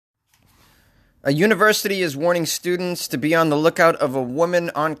A university is warning students to be on the lookout of a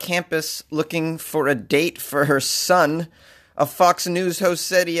woman on campus looking for a date for her son. A Fox News host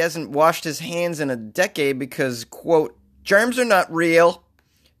said he hasn't washed his hands in a decade because, quote, germs are not real.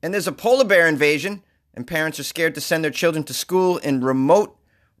 And there's a polar bear invasion, and parents are scared to send their children to school in remote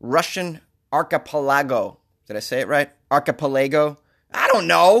Russian archipelago. Did I say it right? Archipelago? I don't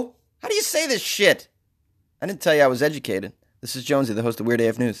know. How do you say this shit? I didn't tell you I was educated. This is Jonesy, the host of Weird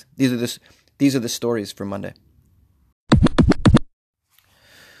AF News. These are the stories for Monday.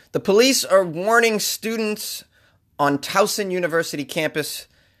 The police are warning students on Towson University campus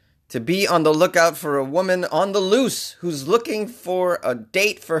to be on the lookout for a woman on the loose who's looking for a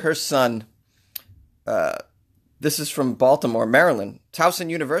date for her son. This is from Baltimore, Maryland.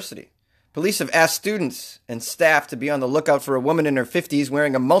 Towson University. Police have asked students and staff to be on the lookout for a woman in her 50s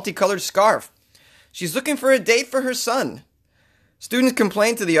wearing a multicolored scarf. She's looking for a date for her son. Students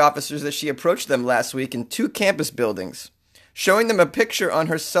complained to the officers that she approached them last week in 2 campus buildings, showing them a picture on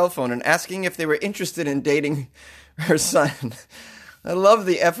her cell phone and asking if they were interested in dating her son. I love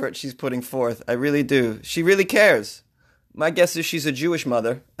the effort she's putting forth. I really do. She really cares. My guess is she's a Jewish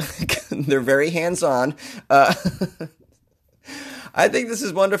mother. They're very hands-on. I think this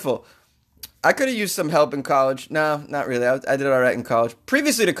is wonderful. I could have used some help in college. No, not really. I did all right in college.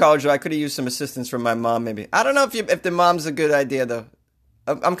 Previously to college, though, I could have used some assistance from my mom, maybe. I don't know if the mom's a good idea, though.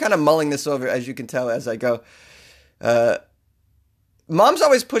 I'm kind of mulling this over, as you can tell, as I go. Moms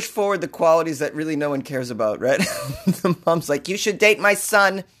always push forward the qualities that really no one cares about, right? The mom's like, you should date my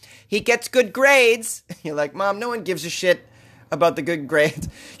son. He gets good grades. You're like, Mom, no one gives a shit about the good grades.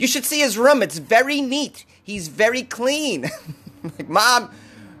 You should see his room. It's very neat. He's very clean. Like, Mom,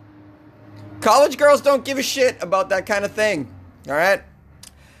 college girls don't give a shit about that kind of thing. All right?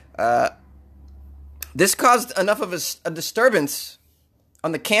 This caused enough of a disturbance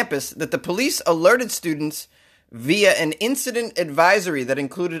on the campus that the police alerted students via an incident advisory that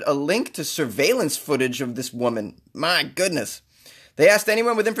included a link to surveillance footage of this woman. My goodness. They asked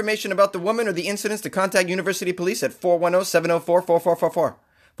anyone with information about the woman or the incidents to contact university police at 410-704-4444.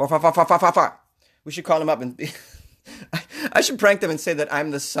 44444. We should call them up and I should prank them and say that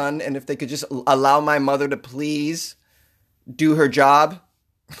I'm the son, and if they could just allow my mother to please do her job.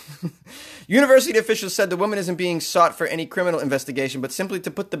 University officials said the woman isn't being sought for any criminal investigation, but simply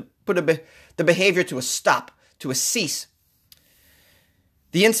to put the behavior to a stop, to a cease.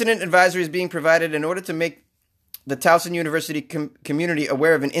 The incident advisory is being provided in order to make the Towson University community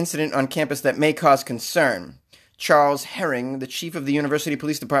aware of an incident on campus that may cause concern. Charles Herring, the chief of the University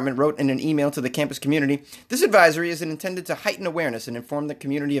Police Department, wrote in an email to the campus community, this advisory is intended to heighten awareness and inform the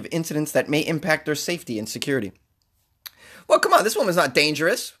community of incidents that may impact their safety and security. Well, come on, this woman's not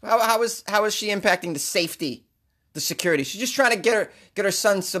dangerous. How is she impacting the safety, the security? She's just trying to get her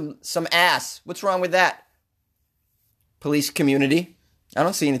son some ass. What's wrong with that? Police community. I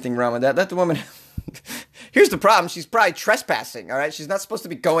don't see anything wrong with that. Let the woman... Here's the problem. She's probably trespassing, all right? She's not supposed to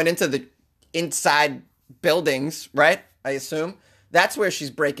be going into the inside buildings, right? I assume. That's where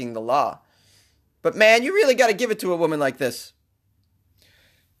she's breaking the law. But man, you really got to give it to a woman like this.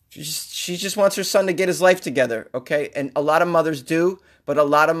 She just wants her son to get his life together, okay? And a lot of mothers do, but a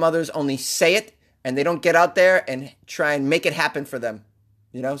lot of mothers only say it, and they don't get out there and try and make it happen for them.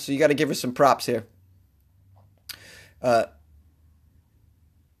 You know? So you got to give her some props here.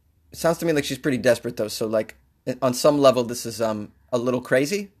 It sounds to me like she's pretty desperate, though. So, like, on some level, this is a little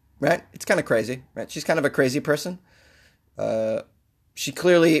crazy, right? It's kind of crazy, right? She's kind of a crazy person. She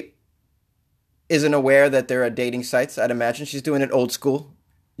clearly isn't aware that there are dating sites. I'd imagine she's doing it old school,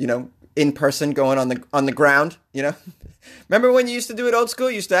 you know, in person, going on the ground, you know. Remember when you used to do it old school?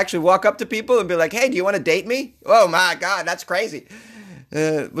 You used to actually walk up to people and be like, "Hey, do you want to date me?" Oh my God, that's crazy.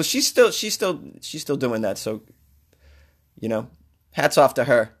 Well, she's still doing that. So, you know, hats off to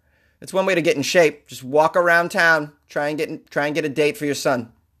her. It's one way to get in shape. Just walk around town, try and get a date for your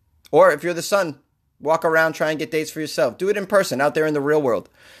son. Or if you're the son, walk around, try and get dates for yourself. Do it in person, out there in the real world.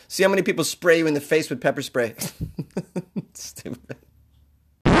 See how many people spray you in the face with pepper spray. Stupid.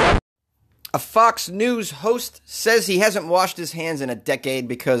 A Fox News host says he hasn't washed his hands in a decade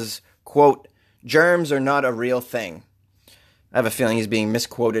because, quote, germs are not a real thing. I have a feeling he's being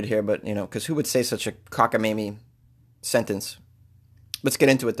misquoted here, but, you know, because who would say such a cockamamie sentence? Let's get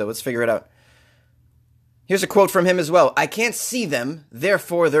into it, though. Let's figure it out. Here's a quote from him as well. I can't see them,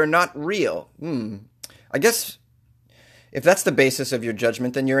 therefore they're not real. I guess if that's the basis of your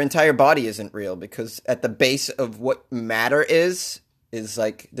judgment, then your entire body isn't real, because at the base of what matter is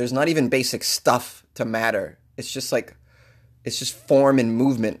like, there's not even basic stuff to matter. It's just form and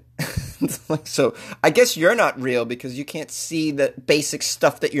movement. Like, so I guess you're not real because you can't see the basic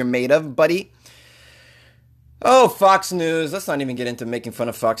stuff that you're made of, buddy. Oh, Fox News. Let's not even get into making fun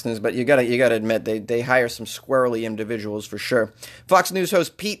of Fox News, but you gotta admit they hire some squirrely individuals for sure. Fox News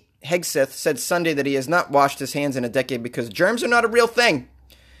host Pete Hegseth said Sunday that he has not washed his hands in a decade because germs are not a real thing.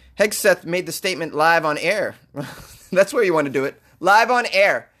 Hegseth made the statement live on air. That's where you want to do it. Live on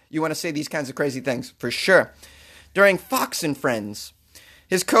air. You want to say these kinds of crazy things, for sure. During Fox and Friends,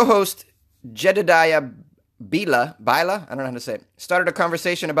 his co-host Jedediah Bila, I don't know how to say it, started a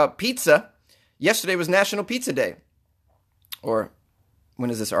conversation about pizza. Yesterday was National Pizza Day. Or, when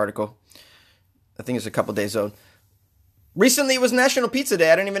is this article? I think it's a couple days old. Recently it was National Pizza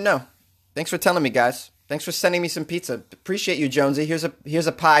Day. I don't even know. Thanks for telling me, guys. Thanks for sending me some pizza. Appreciate you, Jonesy. Here's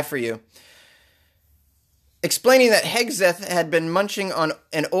a pie for you. Explaining that Hegseth had been munching on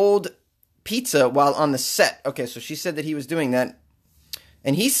an old pizza while on the set. Okay, so she said that he was doing that.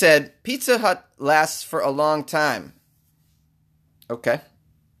 And he said, Pizza Hut lasts for a long time. Okay.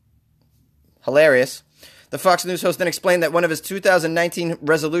 Hilarious. The Fox News host then explained that one of his 2019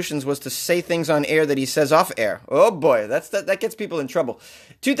 resolutions was to say things on air that he says off air. Oh boy, that gets people in trouble.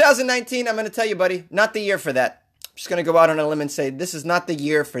 2019, I'm going to tell you, buddy, not the year for that. I'm just going to go out on a limb and say this is not the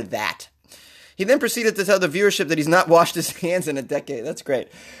year for that. He then proceeded to tell the viewership that he's not washed his hands in a decade. That's great.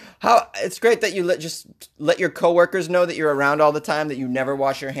 It's great that you let your coworkers know that you're around all the time, that you never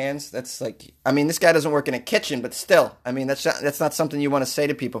wash your hands. That's like, I mean, this guy doesn't work in a kitchen, but still, I mean, that's not something you want to say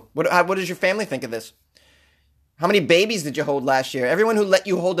to people. What does your family think of this? How many babies did you hold last year? Everyone who let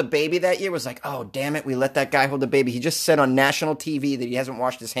you hold a baby that year was like, oh, damn it, we let that guy hold a baby. He just said on national TV that he hasn't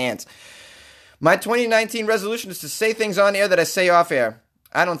washed his hands. My 2019 resolution is to say things on air that I say off air.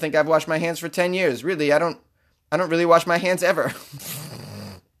 I don't think I've washed my hands for 10 years. Really, I don't really wash my hands ever.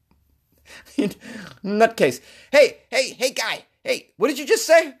 Nutcase. Hey, guy. Hey, what did you just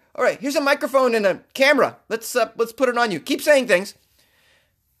say? All right, here's a microphone and a camera. Let's put it on you. Keep saying things.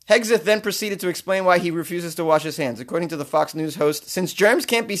 Hegseth then proceeded to explain why he refuses to wash his hands. According to the Fox News host, since germs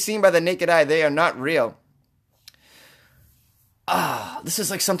can't be seen by the naked eye, they are not real. This is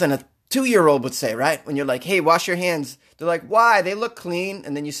like something a 2-year-old would say, right? When you're like, hey, wash your hands. They're like, why? They look clean.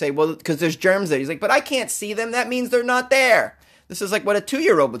 And then you say, well, because there's germs there. He's like, but I can't see them. That means they're not there. This is like what a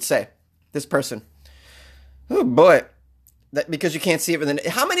 2-year-old would say, this person. Oh, boy. Because you can't see it.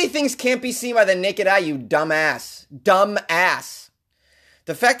 How many things can't be seen by the naked eye, you dumbass? Dumbass.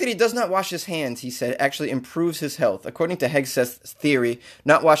 The fact that he does not wash his hands, he said, actually improves his health. According to Hegseth's theory,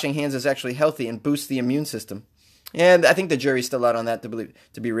 not washing hands is actually healthy and boosts the immune system. And I think the jury's still out on that,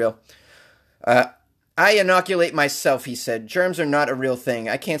 to be real. I inoculate myself, he said. Germs are not a real thing.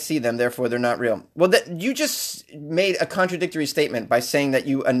 I can't see them, therefore they're not real. Well, you just made a contradictory statement by saying that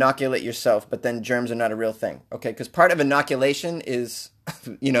you inoculate yourself, but then germs are not a real thing. Okay, because part of inoculation is,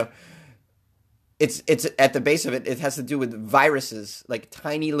 it's at the base of it, it has to do with viruses, like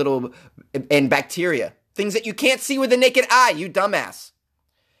tiny little, and bacteria. Things that you can't see with the naked eye, you dumbass.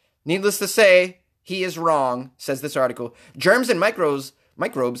 Needless to say, he is wrong, says this article. Germs and microbes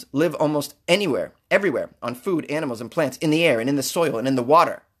live almost anywhere, everywhere, on food, animals, and plants, in the air, and in the soil, and in the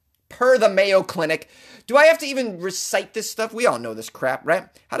water. Per the Mayo Clinic. Do I have to even recite this stuff? We all know this crap, right?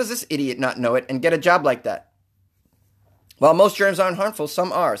 How does this idiot not know it and get a job like that? While most germs aren't harmful,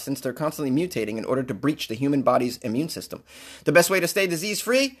 some are, since they're constantly mutating in order to breach the human body's immune system. The best way to stay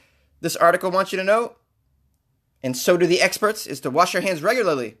disease-free, this article wants you to know, and so do the experts, is to wash your hands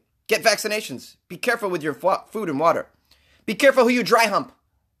regularly. Get vaccinations. Be careful with your food and water. Be careful who you dry hump,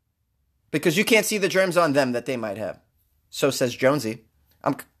 because you can't see the germs on them that they might have. So says Jonesy.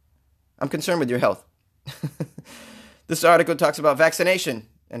 I'm concerned with your health. This article talks about vaccination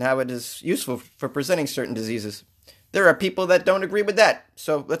and how it is useful for preventing certain diseases. There are people that don't agree with that,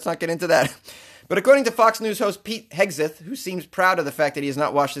 so let's not get into that. But according to Fox News host Pete Hegseth, who seems proud of the fact that he has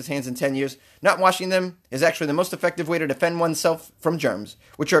not washed his hands in 10 years, not washing them is actually the most effective way to defend oneself from germs,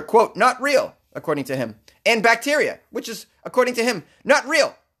 which are, quote, not real, according to him, and bacteria, which is, according to him, not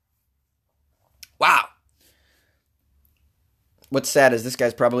real. Wow. What's sad is this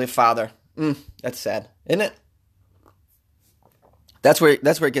guy's probably a father. That's sad, isn't it? That's where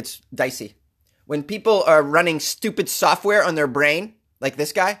it gets dicey. When people are running stupid software on their brain, like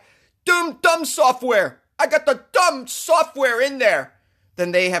this guy, dumb software. I got the dumb software in there.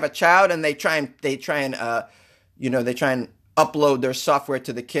 Then they have a child and they try and upload their software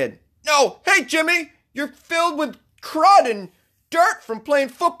to the kid. No, hey Jimmy, you're filled with crud and dirt from playing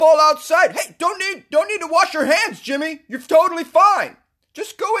football outside. Hey, don't need to wash your hands, Jimmy. You're totally fine.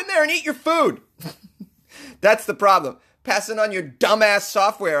 Just go in there and eat your food. That's the problem. Passing on your dumbass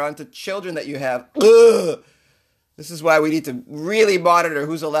software onto children that you have. Ugh. This is why we need to really monitor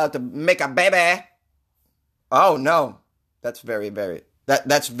who's allowed to make a baby. Oh no, that's very, very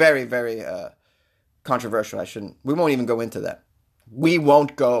controversial. We won't even go into that. We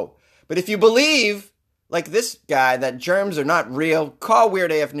won't go. But if you believe, like this guy, that germs are not real, call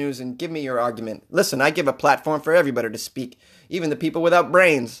Weird AF News and give me your argument. Listen, I give a platform for everybody to speak, even the people without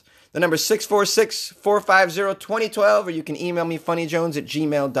brains. The number is 646-450-2012, or you can email me,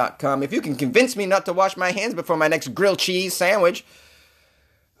 funnyjones@gmail.com. If you can convince me not to wash my hands before my next grilled cheese sandwich,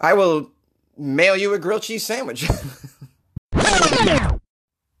 I will mail you a grilled cheese sandwich.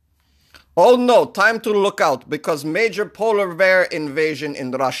 Oh no, time to look out, because major polar bear invasion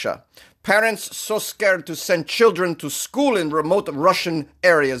in Russia. Parents so scared to send children to school in remote Russian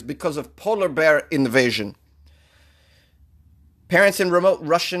areas because of polar bear invasion. Parents in remote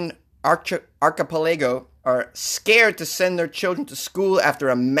Russian archipelago are scared to send their children to school after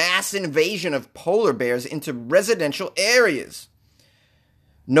a mass invasion of polar bears into residential areas.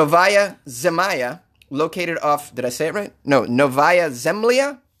 Novaya Zemlya, located off, did I say it right? No, Novaya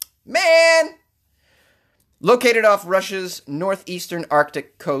Zemlya? Man! Located off Russia's northeastern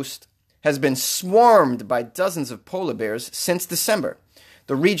Arctic coast, has been swarmed by dozens of polar bears since December.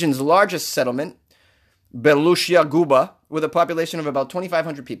 The region's largest settlement, Belushya Guba, with a population of about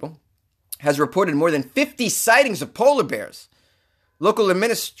 2,500 people, has reported more than 50 sightings of polar bears. Local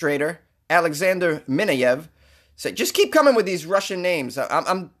administrator Alexander Minayev said, "Just keep coming with these Russian names.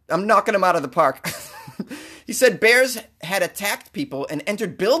 I'm knocking them out of the park." He said bears had attacked people and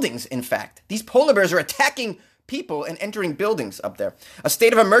entered buildings, in fact. These polar bears are attacking people and entering buildings up there. A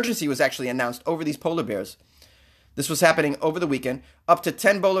state of emergency was actually announced over these polar bears. This was happening over the weekend. Up to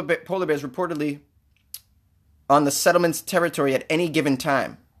 10 polar bears reportedly on the settlement's territory at any given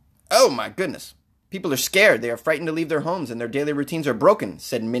time. Oh my goodness. People are scared. They are frightened to leave their homes and their daily routines are broken,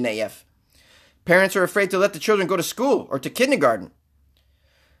 said Minayev. Parents are afraid to let the children go to school or to kindergarten.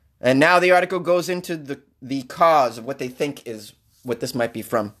 And now the article goes into the cause of what they think is what this might be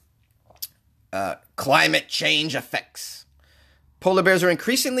from. Climate change effects. Polar bears are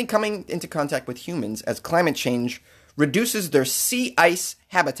increasingly coming into contact with humans as climate change reduces their sea ice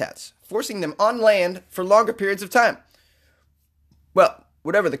habitats, forcing them on land for longer periods of time. Well,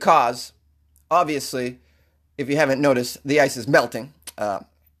 whatever the cause, obviously, if you haven't noticed, the ice is melting,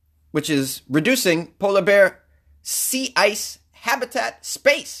 which is reducing polar bear sea ice habitat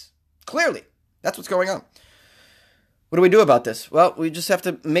space. Clearly, that's what's going on. What do we do about this? Well, we just have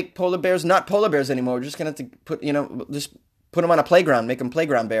to make polar bears not polar bears anymore. We're just going to have to just put them on a playground, make them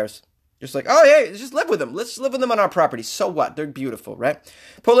playground bears. Just like, oh, yeah, just live with them. Let's live with them on our property. So what? They're beautiful, right?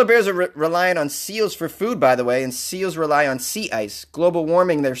 Polar bears are relying on seals for food, by the way, and seals rely on sea ice. Global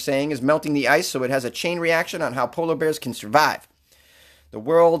warming, they're saying, is melting the ice, so it has a chain reaction on how polar bears can survive. The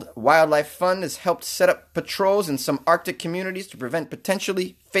World Wildlife Fund has helped set up patrols in some Arctic communities to prevent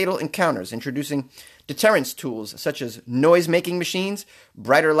potentially fatal encounters, introducing deterrence tools such as noise-making machines,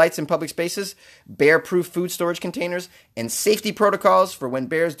 brighter lights in public spaces, bear-proof food storage containers, and safety protocols for when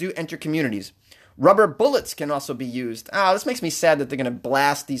bears do enter communities. Rubber bullets can also be used. This makes me sad that they're going to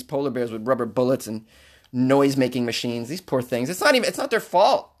blast these polar bears with rubber bullets and noise-making machines. Thit's not their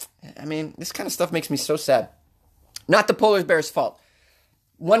fault. I mean, this kind of stuff makes me so sad. Not the polar bear's fault.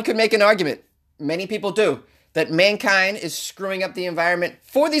 One could make an argument, many people do, that mankind is screwing up the environment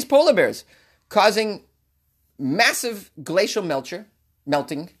for these polar bears, causing massive glacial melting,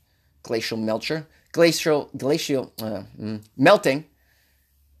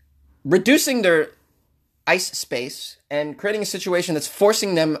 reducing their ice space, and creating a situation that's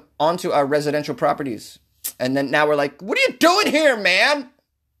forcing them onto our residential properties. And then now we're like, what are you doing here, man?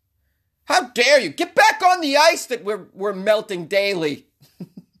 How dare you? Get back on the ice that we're melting daily.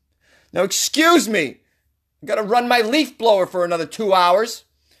 Now, excuse me. I got to run my leaf blower for another 2 hours.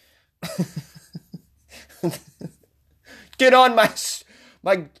 Get on my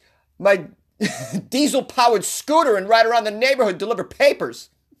diesel-powered scooter and ride around the neighborhood, deliver papers.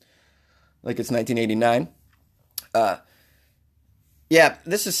 Like it's 1989. Yeah,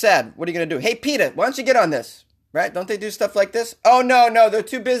 this is sad. What are you going to do? Hey, PETA, why don't you get on this? Right? Don't they do stuff like this? Oh, no, they're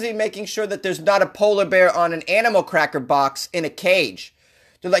too busy making sure that there's not a polar bear on an animal cracker box in a cage.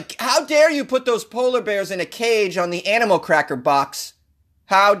 They're like, how dare you put those polar bears in a cage on the animal cracker box?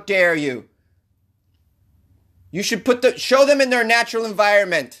 How dare you? You should show them in their natural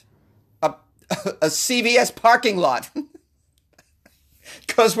environment. A CVS parking lot.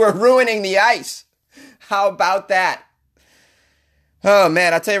 Because we're ruining the ice. How about that? Oh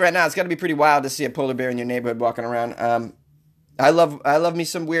man, I'll tell you right now, it's got to be pretty wild to see a polar bear in your neighborhood walking around. I love me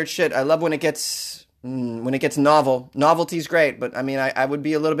some weird shit. I love when it gets novel. Novelty's great, but I mean, I would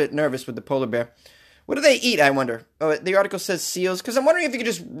be a little bit nervous with the polar bear. What do they eat, I wonder? Oh, the article says seals, because I'm wondering if you could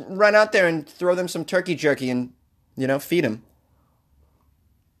just run out there and throw them some turkey jerky and, feed them.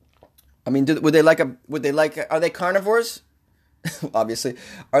 I mean, would they like, are they carnivores? Obviously.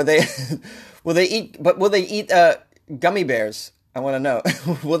 Are they, will they eat gummy bears? I want to know.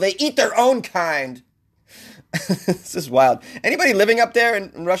 Will they eat their own kind? This is wild. Anybody living up there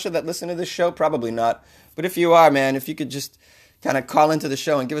in Russia that listen to this show? Probably not. But if you are, man, if you could just kind of call into the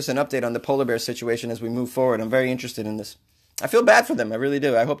show and give us an update on the polar bear situation as we move forward. I'm very interested in this. I feel bad for them. I really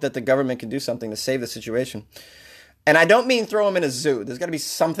do. I hope that the government can do something to save the situation. And I don't mean throw them in a zoo. There's got to be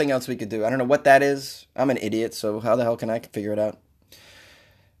something else we could do. I don't know what that is. I'm an idiot, so how the hell can I figure it out?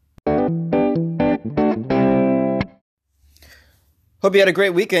 Hope you had a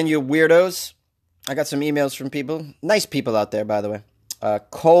great weekend, you weirdos. I got some emails from people. Nice people out there, by the way.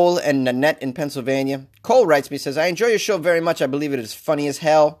 Cole and Nanette in Pennsylvania. Cole writes me, says, I enjoy your show very much. I believe it is funny as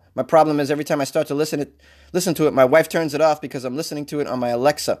hell. My problem is every time I start to listen to it, my wife turns it off because I'm listening to it on my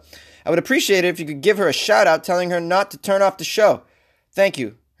Alexa. I would appreciate it if you could give her a shout out telling her not to turn off the show. Thank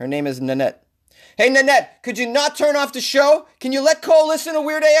you. Her name is Nanette. Hey, Nanette, could you not turn off the show? Can you let Cole listen to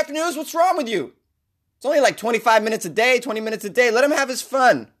Weird AF News? What's wrong with you? It's only like 25 minutes a day, 20 minutes a day. Let him have his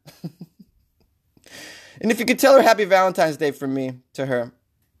fun. And if you could tell her Happy Valentine's Day from me to her.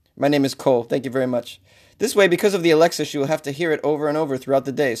 My name is Cole. Thank you very much. This way, because of the Alexa, she will have to hear it over and over throughout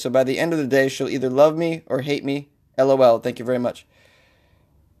the day. So by the end of the day, she'll either love me or hate me. LOL. Thank you very much.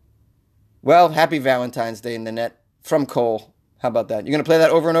 Well, Happy Valentine's Day, Nanette. From Cole. How about that? You're going to play that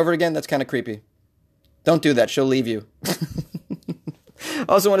over and over again? That's kind of creepy. Don't do that. She'll leave you. I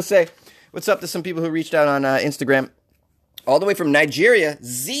also want to say what's up to some people who reached out on Instagram. All the way from Nigeria,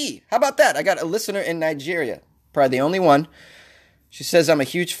 Z. How about that? I got a listener in Nigeria. Probably the only one. She says, I'm a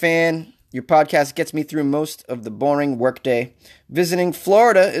huge fan. Your podcast gets me through most of the boring workday. Visiting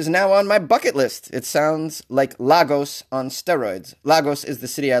Florida is now on my bucket list. It sounds like Lagos on steroids. Lagos is the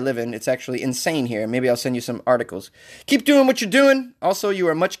city I live in. It's actually insane here. Maybe I'll send you some articles. Keep doing what you're doing. Also, you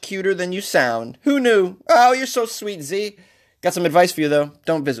are much cuter than you sound. Who knew? Oh, you're so sweet, Z. Got some advice for you, though.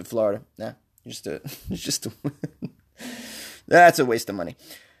 Don't visit Florida. Nah, you're just a that's a waste of money.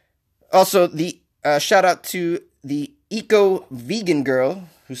 Also, the shout out to the eco-vegan girl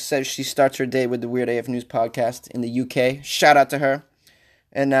who says she starts her day with the Weird AF News podcast in the UK. Shout out to her.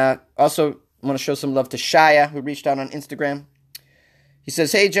 And also want to show some love to Shia, who reached out on Instagram. He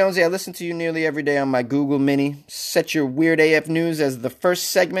says, hey, Jonesy, I listen to you nearly every day on my Google Mini. Set your Weird AF News as the first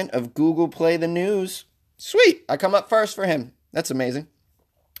segment of Google Play the News. Sweet. I come up first for him. That's amazing.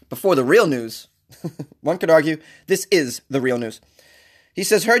 Before the real news. One could argue this is the real news. He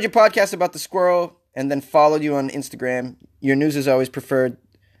says, heard your podcast about the squirrel and then followed you on Instagram. Your news is always preferred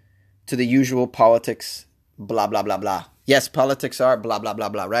to the usual politics, blah, blah, blah, blah. Yes, politics are blah, blah, blah,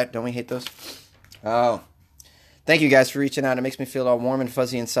 blah, right? Don't we hate those? Oh, thank you guys for reaching out. It makes me feel all warm and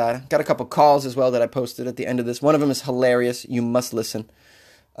fuzzy inside. Got a couple calls as well that I posted at the end of this. One of them is hilarious. You must listen.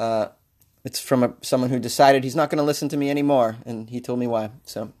 It's from someone who decided he's not going to listen to me anymore, and he told me why.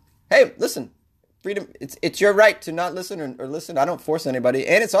 So, hey, listen. Freedom. It's your right to not listen or listen. I don't force anybody.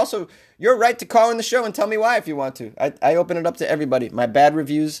 And it's also your right to call in the show and tell me why if you want to. I open it up to everybody. My bad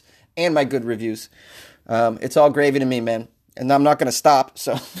reviews and my good reviews. It's all gravy to me, man. And I'm not going to stop.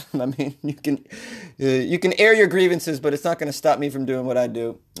 So, I mean, you can air your grievances, but it's not going to stop me from doing what I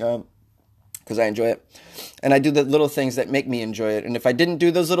do. Because I enjoy it. And I do the little things that make me enjoy it. And if I didn't do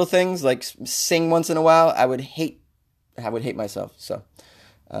those little things, like sing once in a while, I would hate myself. So,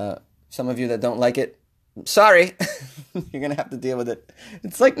 some of you that don't like it, sorry. You're going to have to deal with it.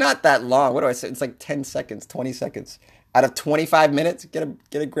 It's like not that long. What do I say? It's like 10 seconds, 20 seconds. Out of 25 minutes, get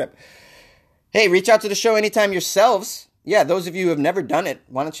a grip. Hey, reach out to the show anytime yourselves. Yeah, those of you who have never done it,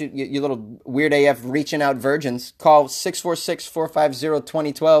 why don't you little Weird AF reaching out virgins, call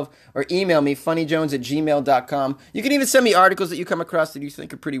 646-450-2012 or email me, funnyjones@gmail.com. You can even send me articles that you come across that you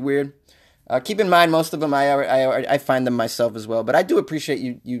think are pretty weird. Keep in mind, most of them, I find them myself as well. But I do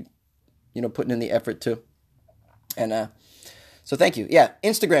appreciate you putting in the effort too. And so thank you. Yeah,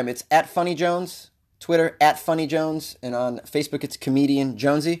 Instagram, it's @FunnyJones. Twitter, @FunnyJones. And on Facebook, it's Comedian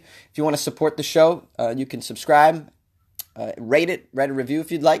Jonesy. If you want to support the show, you can subscribe, rate it, write a review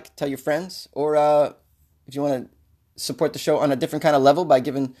if you'd like, tell your friends. Or if you want to support the show on a different kind of level by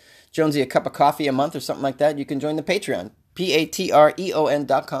giving Jonesy a cup of coffee a month or something like that, you can join the Patreon.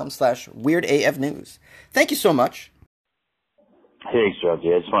 patreon.com/WeirdAFnews. Thank you so much. Hey,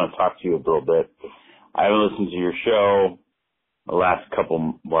 Jonesy. I just want to talk to you a little bit. I haven't listened to your show the last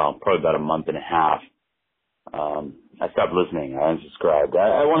probably about a month and a half. I stopped listening. I unsubscribed.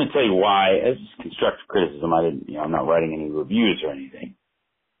 I want to tell you why. As constructive criticism, I'm not writing any reviews or anything.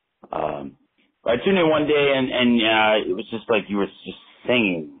 I tuned in one day and it was just like you were just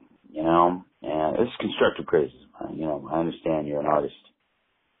singing, you know, and it's constructive criticism. You know, I understand you're an artist.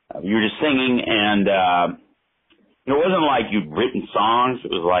 You were just singing and, it wasn't like you'd written songs.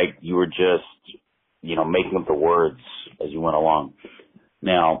 It was like you were just, you know, making up the words as you went along.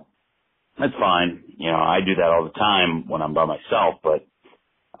 Now, that's fine. You know, I do that all the time when I'm by myself, but,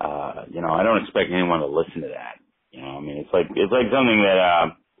 you know, I don't expect anyone to listen to that. You know, I mean, it's like something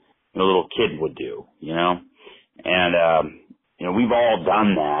that, a little kid would do, you know? And, you know, we've all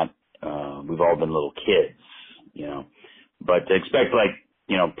done that. We've all been little kids, you know, but to expect like,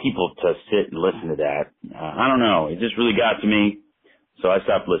 you know, people to sit and listen to that, I don't know. It just really got to me. So I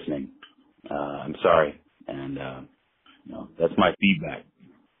stopped listening. I'm sorry. And, you know, that's my feedback.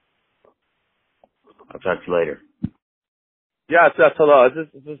 I'll talk to you later. Yes, hello. This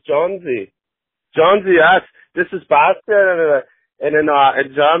is Johnsy. Johnsy, yes. This is Bastian. And in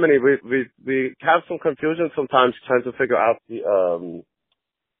Germany, we have some confusion sometimes trying to figure out the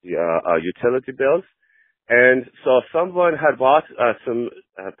utility bills. And so someone had bought some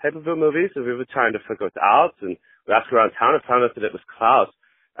pay-per-view movies, and we were trying to figure it out. And we asked around town and found out that it was Klaus.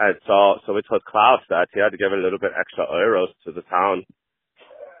 And so we told Klaus that he had to give a little bit extra euros to the town.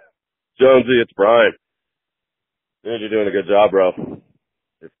 Jonesy, it's Brian. Dude, you're doing a good job, bro.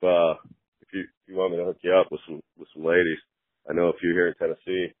 If you want me to hook you up with some ladies, I know a few here in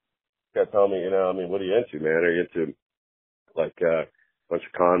Tennessee. You gotta tell me, you know, I mean, what are you into, man? Are you into like a bunch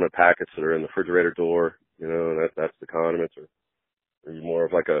of condiment packets that are in the refrigerator door? You know, that's the condiments, or are you more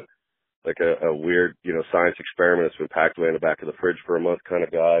of like a weird, you know, science experiment that's been packed away in the back of the fridge for a month kind of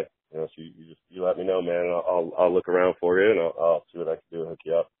guy? You know, so you let me know, man, and I'll look around for you and I'll see what I can do and hook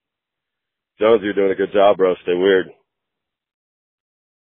you up. Jones, you're doing a good job, bro. Stay weird.